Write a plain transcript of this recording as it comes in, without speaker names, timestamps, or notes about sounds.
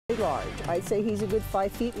Large. I'd say he's a good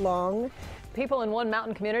 5 feet long. People in one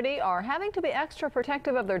mountain community are having to be extra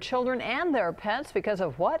protective of their children and their pets because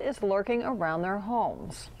of what is lurking around their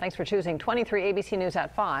homes. Thanks for choosing 23 ABC News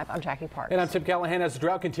at 5. I'm Jackie Parks. And I'm Tim Callahan. As the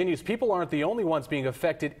drought continues, people aren't the only ones being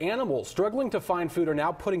affected. Animals struggling to find food are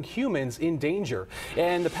now putting humans in danger.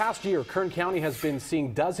 And the past year, Kern County has been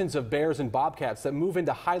seeing dozens of bears and bobcats that move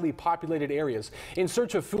into highly populated areas in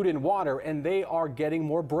search of food and water, and they are getting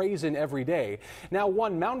more brazen every day. Now,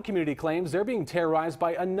 one mountain community claims they're being terrorized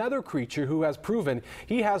by another creature who has proven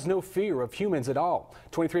he has no fear of humans at all.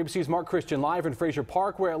 23 ABC's Mark Christian live in Fraser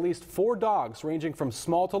Park, where at least 4 dogs ranging from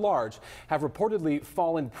small to large have reportedly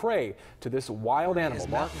fallen prey to this wild animal.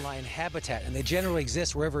 Mountain lion habitat, and they generally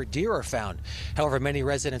exist wherever deer are found. However, many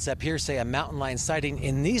residents up here say a mountain lion sighting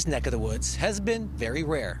in these neck of the woods has been very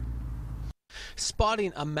rare.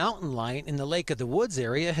 Spotting a mountain lion in the Lake of the Woods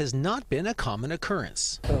area has not been a common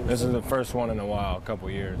occurrence. This is the first one in a while, a couple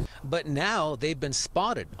years. But now they've been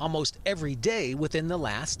spotted almost every day within the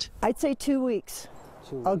last... I'd say 2 weeks.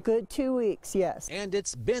 A good 2 weeks, yes. And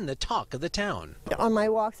it's been the talk of the town. On my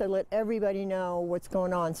walks, I let everybody know what's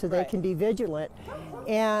going on so they can be vigilant.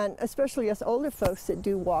 And especially us older folks that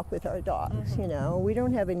do walk with our dogs, you know, we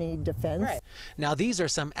don't have any defense. Now, these are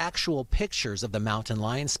some actual pictures of the mountain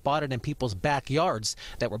lion spotted in people's backyards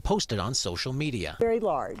that were posted on social media. Very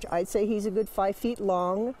large. I'd say he's a good 5 feet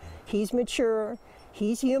long. He's mature.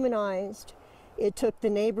 He's humanized. It took the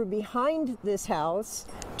neighbor behind this house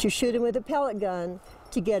to shoot him with a pellet gun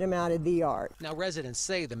to get him out of the yard. Now, residents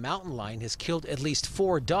say the mountain lion has killed at least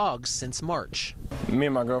 4 dogs since March. Me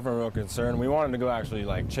and my girlfriend were real concerned. We wanted to go actually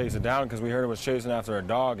chase it down because we heard it was chasing after a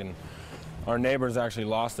dog, and our neighbors actually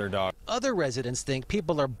lost their dog. Other residents think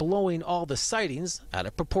people are blowing all the sightings out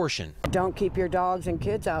of proportion. Don't keep your dogs and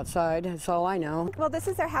kids outside, that's all I know. Well, this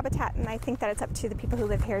is their habitat, and I think that it's up to the people who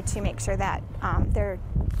live here to make sure that their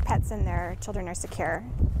pets and their children are secure.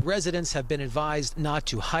 Residents have been advised not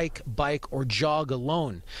to hike, bike, or jog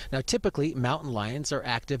alone. Now, typically, mountain lions are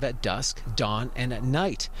active at dusk, dawn, and at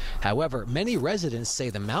night. However, many residents say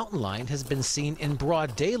the mountain lion has been seen in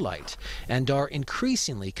broad daylight and are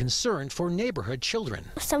increasingly concerned for neighborhood children.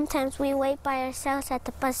 Sometimes we wait by ourselves at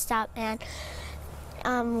the bus stop, and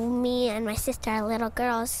me and my sister are little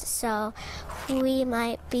girls, so we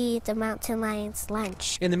might be the mountain lion's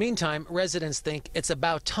lunch. In the meantime, residents think it's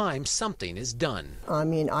about time something is done. I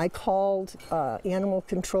mean, I called animal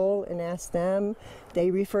control and asked them. They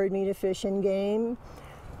referred me to Fish and Game.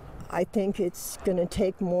 I think it's going to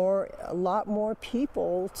take a lot more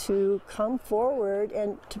people to come forward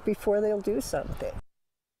before they'll do something.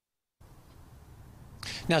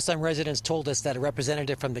 Now, some residents told us that a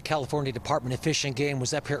representative from the California Department of Fish and Game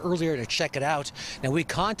was up here earlier to check it out. Now, we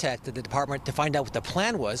contacted the department to find out what the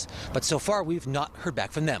plan was, but so far we've not heard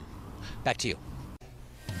back from them. Back to you.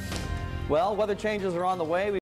 Well, weather changes are on the way.